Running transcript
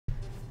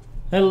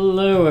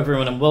Hello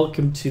everyone and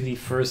welcome to the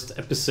first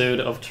episode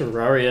of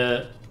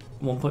Terraria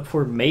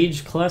 1.4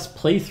 Mage class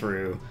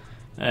playthrough.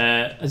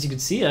 As you can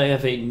see, I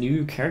have a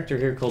new character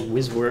here called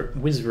Wizro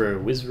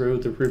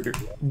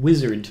the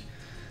Wizard,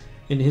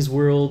 in his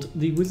world,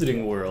 the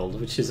Wizarding World,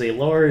 which is a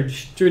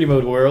large journey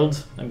mode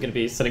world. I'm going to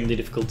be setting the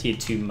difficulty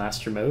to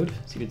Master Mode.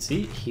 As you can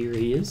see, here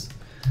he is.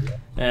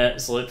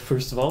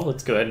 First of all,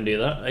 let's go ahead and do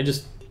that. I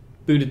just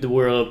booted the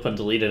world up and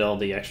deleted all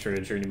the extra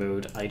journey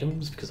mode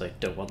items because I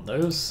don't want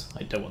those.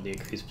 I don't want the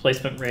increased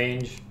placement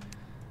range.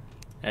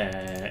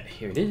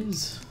 Here it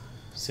is.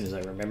 As soon as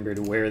I remembered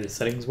where the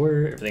settings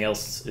were, everything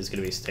else is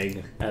going to be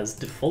staying as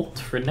default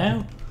for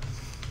now.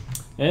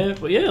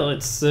 But yeah,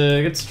 let's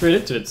get straight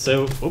into it.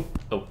 So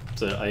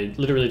I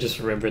literally just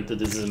remembered that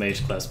this is a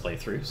Mage class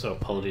playthrough, so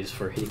apologies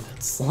for hitting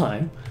that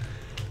slime.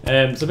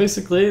 So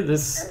basically,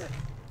 this,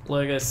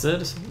 like I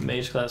said,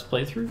 Mage class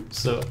playthrough,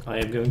 so I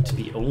am going to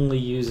be only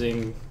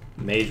using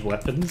Mage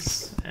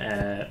weapons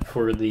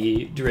for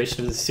the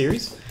duration of this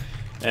series.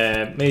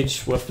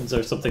 Mage weapons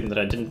are something that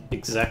I didn't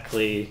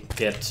exactly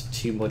get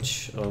too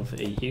much of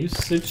a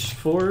usage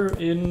for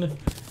in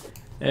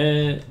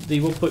the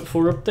 1.4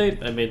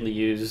 update. I mainly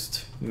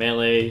used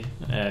melee,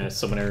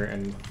 summoner,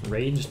 and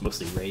ranged,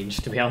 mostly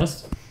ranged to be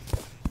honest,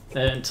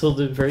 until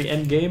the very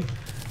end game.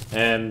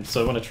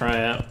 So I want to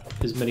try out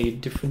as many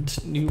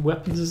different new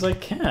weapons as I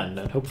can,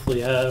 and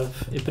hopefully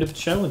have a bit of a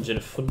challenge and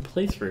a fun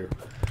playthrough.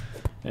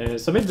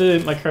 So I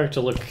made my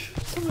character look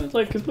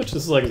like as much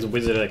as a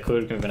wizard I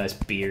could. Kind of a nice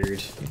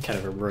beard, kind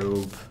of a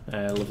robe,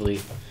 lovely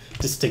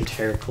distinct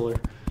hair color,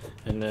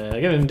 and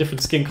I gave him a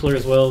different skin color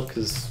as well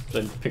because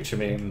I picture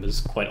him as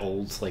quite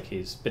old, like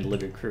he's been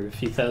living for a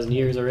few thousand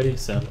years already.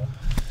 So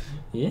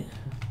yeah.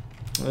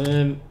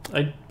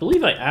 I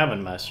believe I am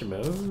in Master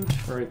Mode,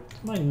 or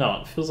am I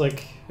not? It feels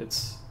like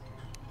it's...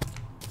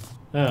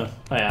 Oh,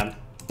 I am.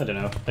 I don't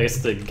know. I guess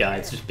the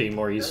guide's just being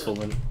more useful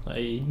than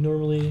I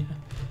normally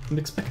am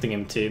expecting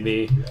him to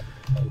be.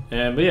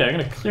 But yeah, I'm going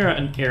to clear out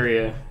an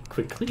area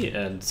quickly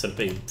and set up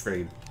a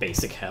very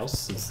basic house,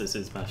 since this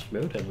is Master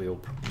Mode, and we will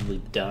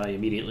probably die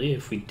immediately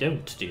if we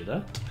don't do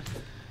that.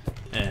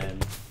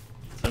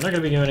 So I'm not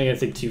going to be doing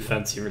anything too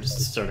fancy for just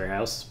a starter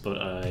house,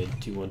 but I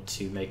do want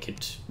to make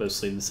it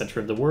mostly in the center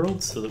of the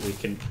world so that we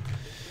can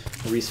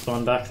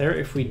respawn back there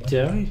if we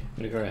die. I'm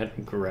going to go ahead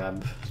and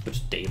grab as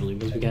much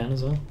Daybloom as we can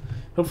as well.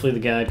 Hopefully the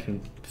guide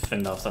can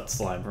fend off that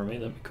slime for me,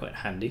 that'd be quite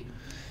handy.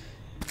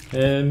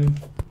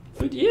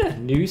 But yeah,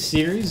 new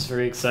series,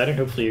 very exciting.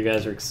 Hopefully you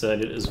guys are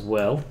excited as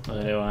well.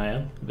 I know I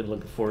am. I've been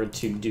looking forward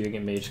to doing a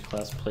Mage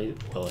class a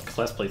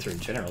class playthrough in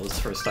general. It's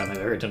the first time I've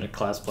ever done a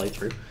class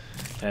playthrough.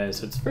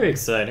 So it's very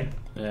exciting.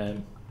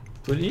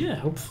 But yeah,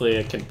 hopefully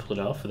I can pull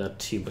it off without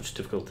too much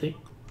difficulty.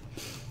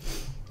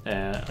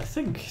 I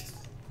think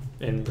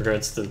in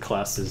regards to the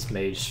classes,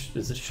 Mage,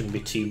 it shouldn't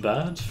be too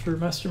bad for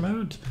Master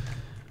Mode.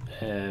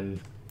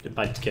 It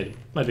might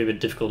be a bit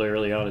difficult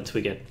early on until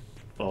we get,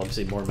 well,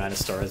 obviously more mana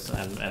stars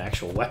and an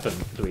actual weapon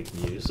that we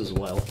can use as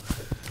well.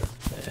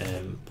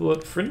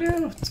 But for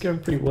now, it's going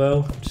pretty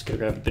well. I'm just gonna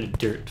grab a bit of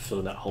dirt to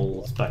fill that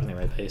hole that's back near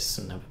my base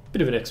and have a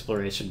bit of an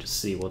exploration to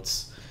see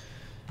what's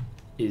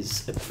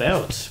is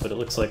about, but it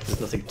looks like there's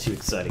nothing too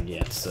exciting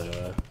yet,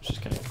 so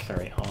just gonna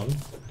carry on.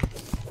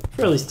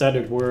 Fairly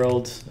standard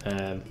world.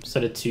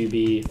 Set it to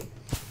be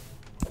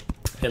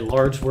a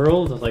large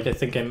world, like I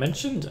think I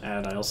mentioned,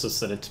 and I also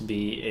set it to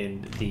be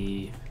in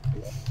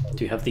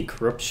to have the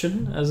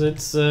corruption as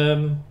its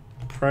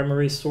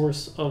primary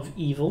source of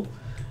evil,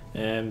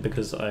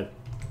 because I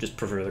just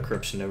prefer the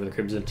corruption over the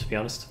crimson, to be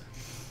honest.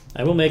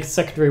 I will make a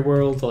secondary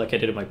world like I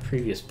did in my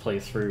previous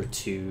playthrough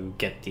to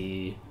get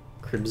the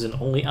crimson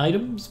only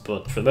items,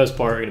 but for the most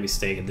part we're going to be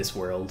staying in this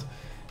world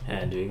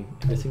and doing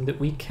everything that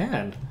we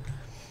can.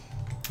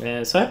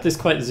 So I have this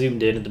quite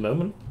zoomed in at the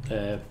moment.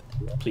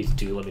 Please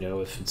do let me know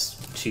if it's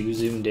too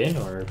zoomed in,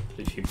 or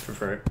if you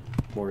prefer it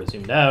more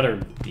zoomed out or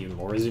even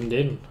more zoomed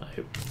in.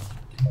 I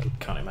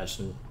can't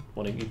imagine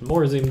wanting even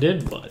more zoomed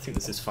in, but I think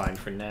this is fine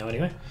for now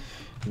anyway.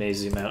 May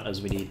zoom out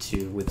as we need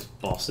to with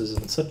bosses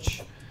and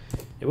such.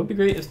 It would be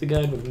great if the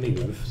guide would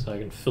move so I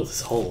can fill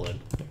this hole in.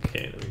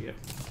 Okay, there we go.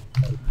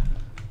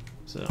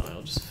 So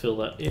I'll just fill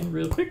that in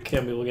real quick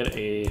and we will get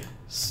a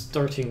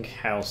starting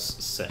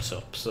house set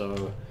up.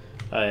 So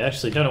I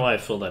actually don't know why I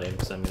filled that in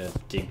because I'm going to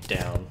dig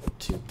down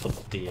to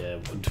put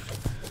the wood.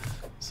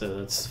 So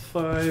that's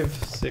 5,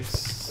 6,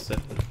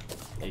 7,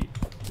 8,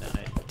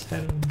 9, 10,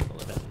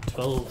 11,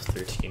 12,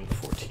 13,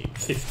 14,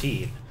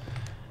 15.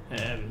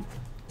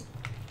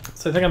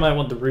 So I think I might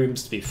want the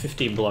rooms to be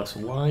 15 blocks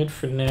wide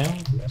for now.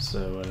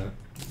 So,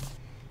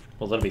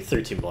 well, that'll be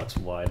 13 blocks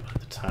wide by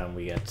the time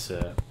we get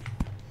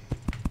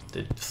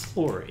the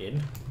floor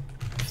in.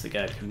 If the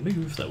guy can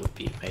move, that would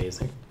be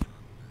amazing.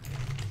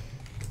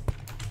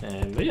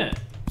 But yeah,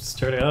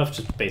 starting off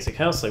just basic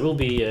house. I will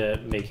be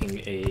making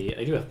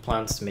I do have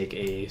plans to make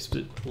a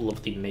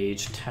lovely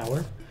mage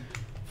tower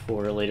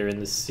for later in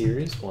this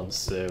series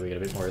once we get a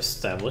bit more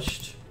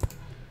established,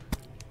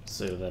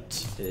 so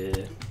that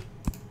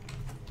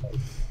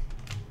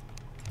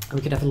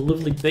we can have a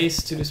lovely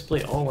base to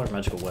display all our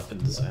magical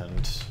weapons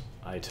and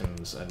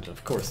items, and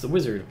of course the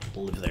wizard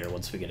will live there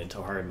once we get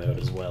into hard mode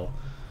as well.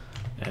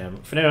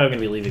 For now I'm going to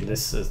be leaving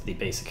this as the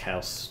basic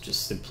house,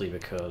 just simply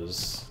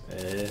because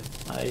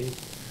I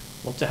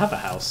want to have a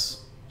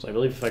house. So I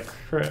believe if I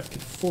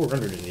get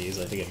 400 of these,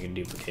 I think I can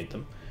duplicate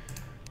them,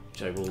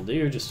 which I will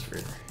do just for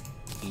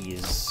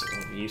ease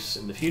of use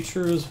in the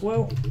future as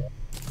well.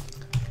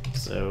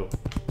 So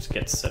just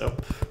get set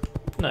up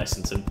nice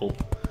and simple,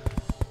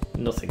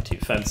 nothing too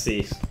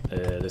fancy.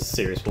 This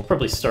series will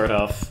probably start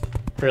off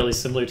fairly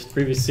similar to the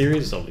previous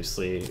series,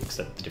 obviously,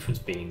 except the difference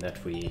being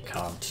that we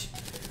can't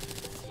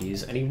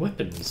use any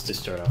weapons to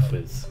start off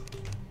with.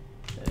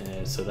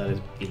 So that is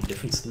the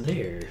difference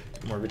there.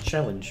 More of a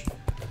challenge.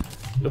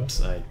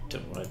 Oops, I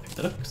don't want to pick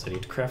that up because I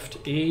need to craft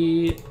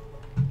a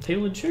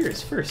table and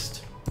chairs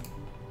first.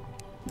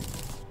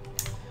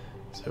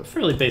 So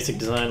fairly basic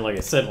design, like I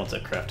said. Once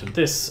I've crafted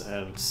this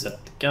and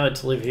set the guide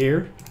to live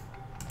here,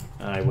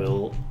 I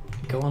will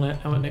go on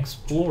out and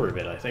explore a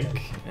bit, I think,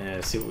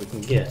 see what we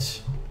can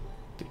get.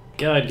 The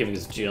guide giving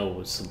us gel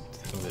was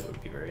something that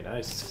would be very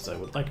nice, because I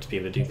would like to be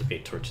able to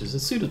duplicate torches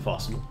as soon as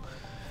possible.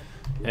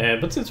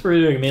 But since we're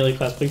doing a melee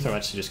class playthrough, I'm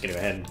actually just going to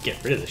go ahead and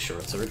get rid of the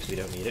short sword, because we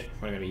don't need it.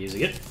 We're going to be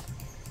using it.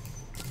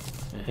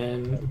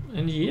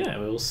 And yeah,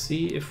 we'll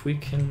see if we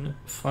can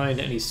find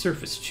any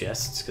surface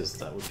chests, because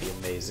that would be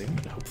amazing.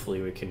 And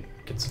hopefully we can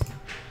get some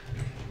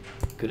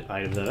good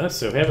items out of that.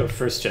 So we have our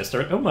first chest.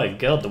 Oh my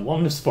god, the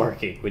Wand of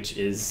Sparking, which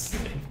is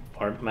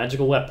our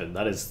magical weapon.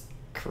 That is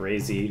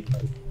crazy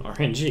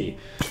RNG.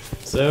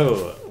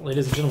 So,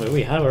 ladies and gentlemen,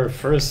 we have our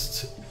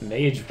first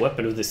mage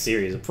weapon of this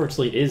series.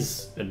 Unfortunately, it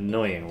is an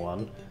annoying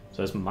one.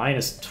 So it's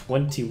minus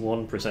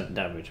 21%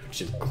 damage,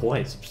 which is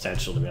quite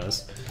substantial, to be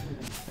honest.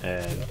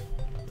 And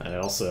it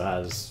also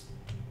has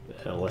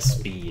less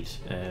speed.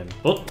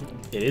 But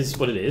it is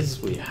what it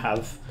is. We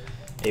have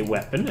a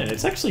weapon, and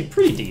it's actually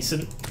pretty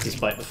decent,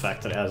 despite the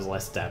fact that it has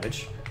less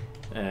damage.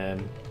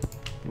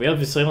 We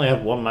obviously only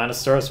have 1 mana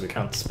star, so we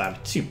can't spam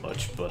it too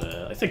much, but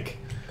I think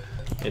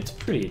it's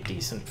pretty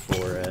decent for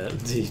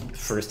the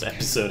first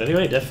episode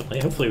anyway, definitely.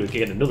 Hopefully we can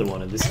get another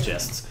one in this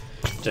chest,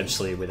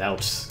 potentially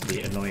without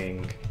the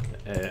annoying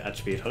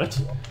attribute on it.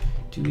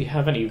 Do we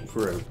have any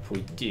rope?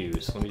 We do,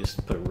 so let me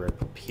just put a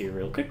rope up here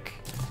real quick.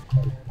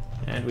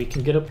 And we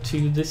can get up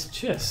to this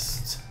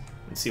chest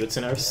and see what's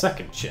in our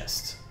second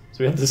chest. So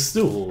we have the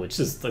stool, which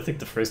is, I think,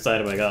 the first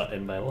item I got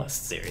in my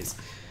last series.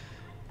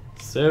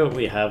 So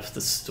we have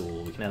the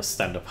stool. We can now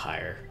stand up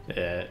higher.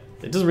 It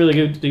doesn't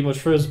really do much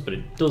for us, but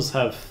it does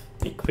have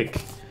a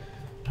quick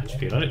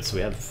attribute on it. So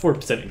we have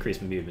 4%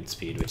 increased movement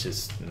speed, which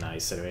is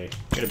nice anyway.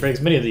 I'm going to break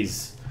as many of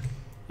these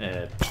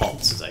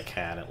pots as I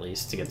can, at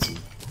least, to get some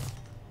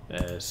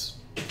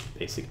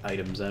basic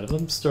items out of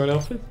them to start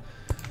off with.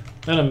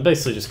 And I'm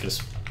basically just going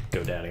to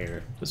go down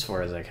here as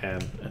far as I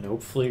can and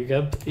hopefully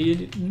grab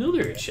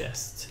another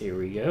chest. Here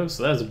we go.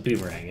 So that has a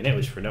boomerang in it,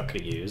 which we're not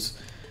going to use.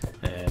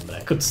 But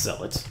I could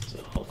sell it, so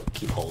I'll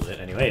keep hold of it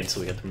anyway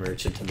until we get the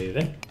merchant to move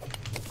in.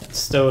 And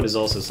stone is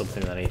also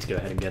something that I need to go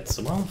ahead and get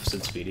some of,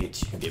 since we need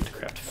to be able to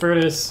craft a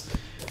furnace.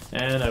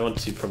 And I want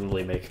to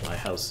probably make my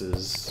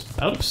houses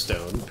out of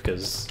stone,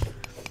 because,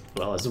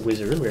 well, as a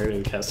wizard, we're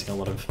going to be casting a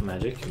lot of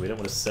magic, and we don't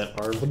want to set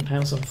our wooden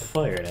house on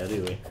fire now,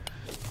 do we?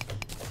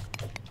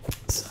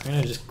 So I'm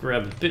going to just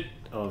grab a bit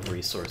of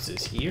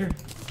resources here,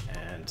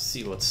 and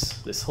see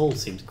what's... This hole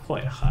seems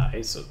quite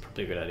high, so it's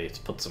probably a good idea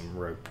to put some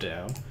rope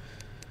down.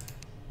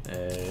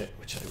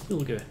 Which I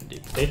will go ahead and do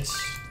it.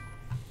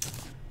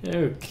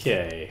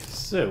 Okay,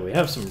 so we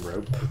have some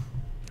rope.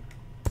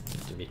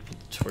 Put the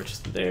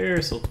torch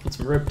there, so let's put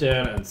some rope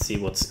down and see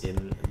what's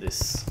in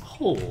this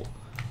hole.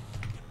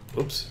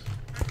 Oops.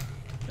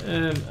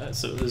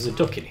 So there's a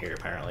duck in here,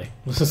 apparently.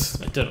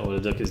 I don't know what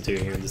a duck is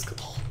doing here in this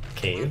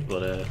cave,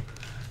 but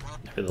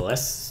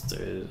nevertheless,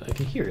 I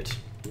can hear it.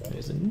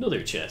 There's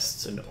another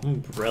chest, an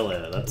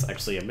umbrella. That's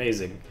actually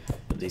amazing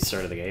at the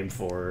start of the game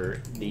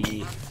for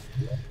the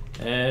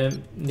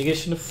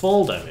negation of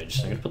fall damage.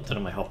 I'm going to put that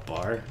on my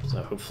hotbar,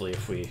 so hopefully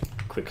if we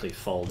quickly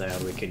fall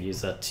down we can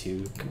use that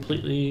to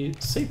completely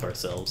save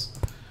ourselves.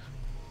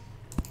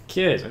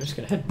 Okay, so I'm just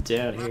going to head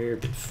down here a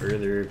bit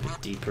further, a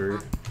bit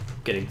deeper,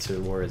 getting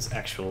towards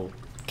actual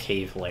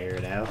cave layer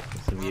now.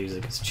 The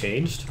music has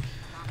changed,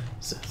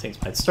 so things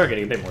might start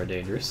getting a bit more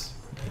dangerous.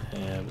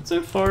 But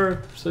so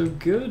far, so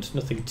good.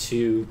 Nothing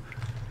too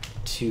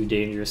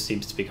dangerous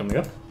seems to be coming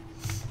up.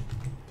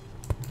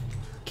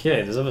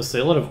 Okay, there's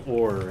obviously a lot of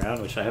ore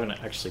around, which I haven't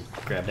actually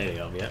grabbed any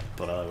of yet,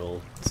 but I will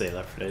save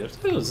that for later.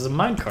 Oh, this is a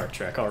minecart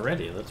track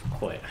already. That's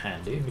quite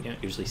handy. We don't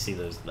usually see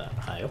those that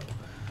high up.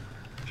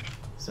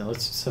 So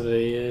let's just have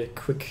a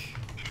quick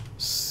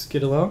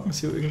skid along and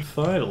see what we can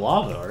find.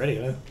 Lava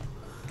already, huh?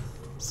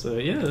 So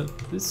yeah,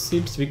 this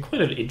seems to be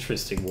quite an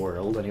interesting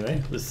world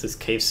anyway. This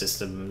cave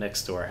system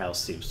next to our house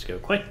seems to go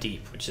quite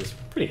deep, which is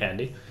pretty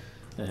handy.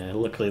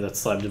 Luckily that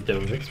slime jumped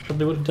over me,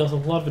 probably would have dealt a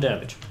lot of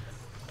damage.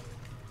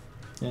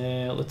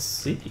 Let's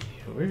see.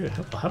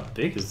 How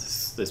big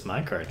is this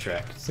minecart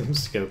track? It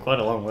seems to go quite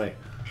a long way.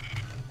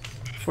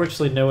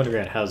 Unfortunately, no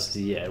underground houses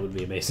yet. It would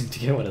be amazing to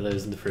get one of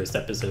those in the first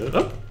episode.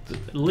 Oh,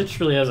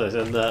 literally as I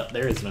said that,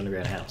 there is an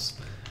underground house.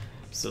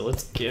 So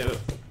let's go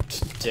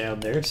down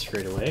there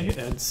straight away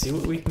and see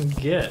what we can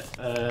get.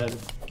 I'm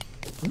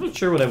not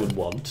sure what I would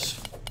want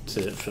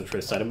for the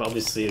first item.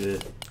 Obviously,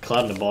 the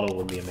cloud in a bottle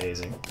would be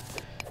amazing.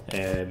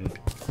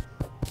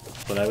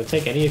 But I would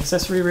take any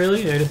accessory,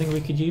 really, anything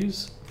we could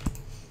use.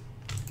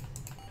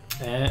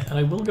 And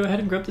I will go ahead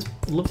and grab this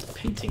lovely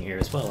painting here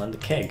as well, and the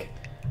keg.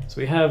 So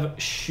we have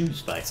shoe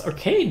spikes,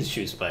 arcane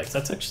shoe spikes.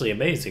 That's actually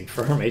amazing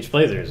for our mage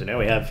playthroughs. And now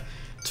we have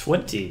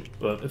 40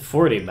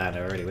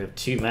 mana already. We have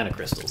 2 mana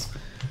crystals.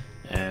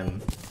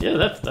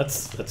 Yeah,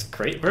 that's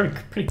great.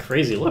 Pretty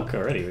crazy luck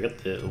already. We got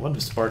the one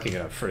sparking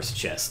in our first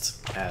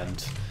chest,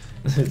 and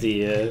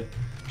the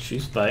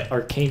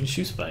arcane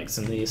shoe spikes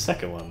in the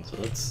second one. So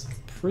that's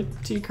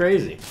pretty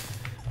crazy.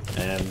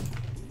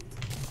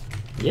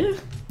 Yeah,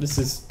 this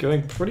is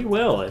going pretty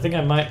well. I think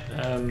I might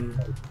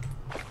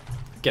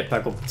get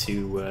back up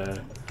to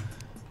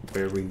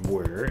where we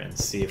were and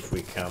see if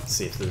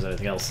there's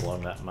anything else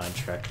along that mine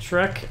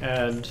track,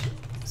 and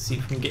see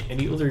if we can get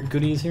any other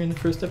goodies here in the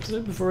first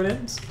episode before it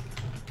ends.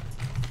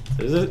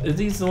 Are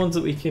these the ones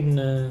that we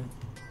can...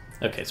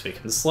 Okay, so we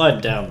can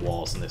slide down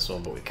walls in this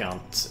one, but we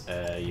can't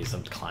use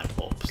them to climb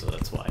up, so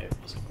that's why it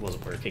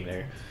wasn't working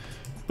there.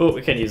 But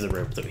we can use the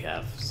rope that we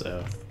have,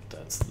 so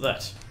that's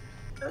that.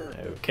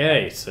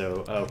 Okay,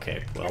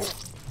 well,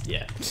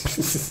 yeah.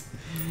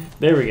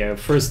 There we go,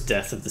 first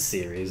death of the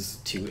series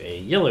to a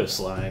yellow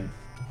slime.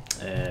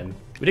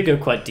 We did go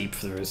quite deep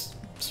for the first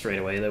straight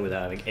away though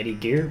without having any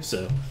gear,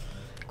 so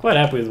quite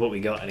happy with what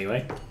we got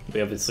anyway.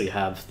 We obviously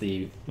have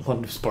the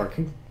one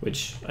sparking,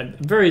 which I'm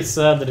very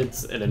sad that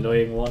it's an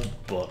annoying one,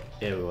 but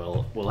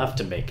we'll have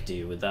to make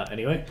do with that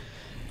anyway.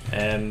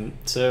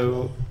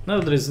 So now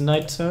that it's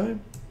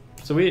nighttime,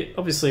 so we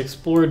obviously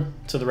explored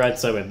to the right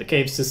side, we have the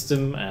cave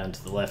system, and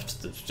to the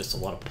left there's just a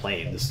lot of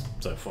plains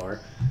so far.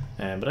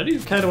 But I do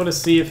kind of want to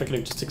see if I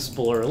can just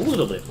explore a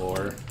little bit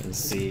more and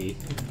see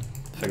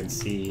if I can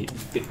see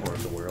a bit more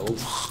of the world.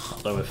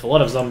 Although if a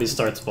lot of zombies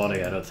start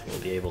spawning, I don't think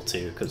we'll be able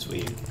to, because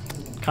we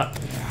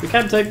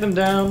can take them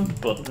down,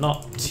 but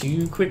not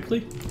too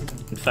quickly.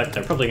 In fact,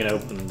 I'm probably going to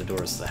open the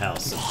doors to the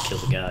house and kill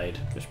the guide,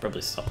 which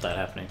probably stop that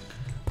happening.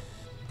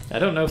 I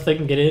don't know if they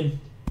can get in,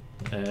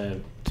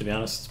 to be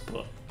honest,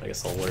 but I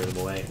guess I'll lure them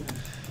away.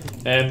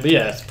 But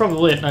yeah, it's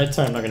probably at night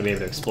time. I'm not going to be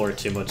able to explore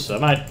too much, so I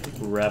might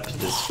wrap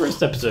this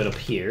first episode up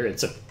here.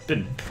 It's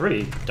been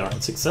pretty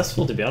darn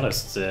successful, to be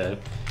honest,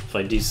 if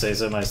I do say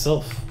so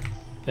myself.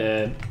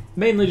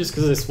 Mainly just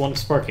because of this one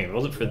sparking. If it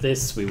wasn't for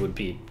this, we would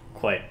be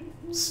quite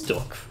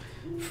stuck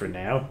for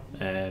now.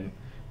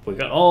 We've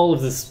got all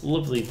of this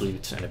lovely blue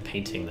kind of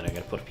painting that I'm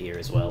going to put up here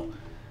as well.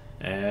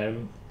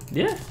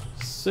 Yeah,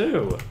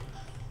 so...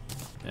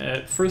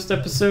 first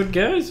episode,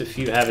 guys. If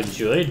you have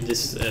enjoyed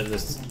this,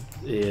 this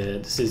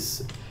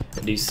is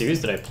a new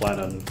series that I plan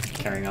on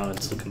carrying on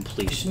until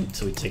completion,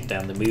 until we take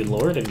down the Moon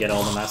Lord and get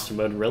all the Master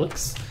Mode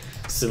relics,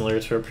 similar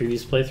to our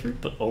previous playthrough,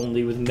 but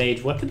only with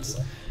mage weapons.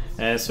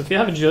 So if you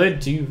have enjoyed,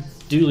 do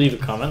leave a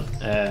comment,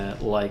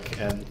 like,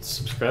 and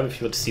subscribe if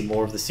you want to see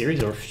more of the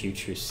series or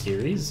future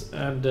series.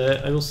 And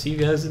I will see you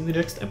guys in the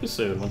next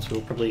episode, once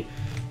we'll probably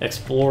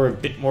explore a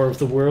bit more of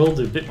the world,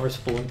 a bit more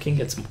spelunking,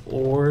 get some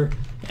ore,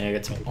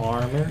 get some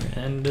armor,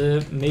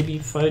 and maybe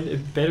find a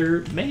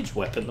better mage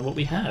weapon than what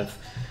we have.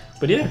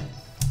 But yeah,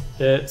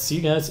 see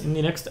you guys in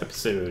the next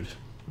episode.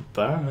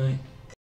 Bye.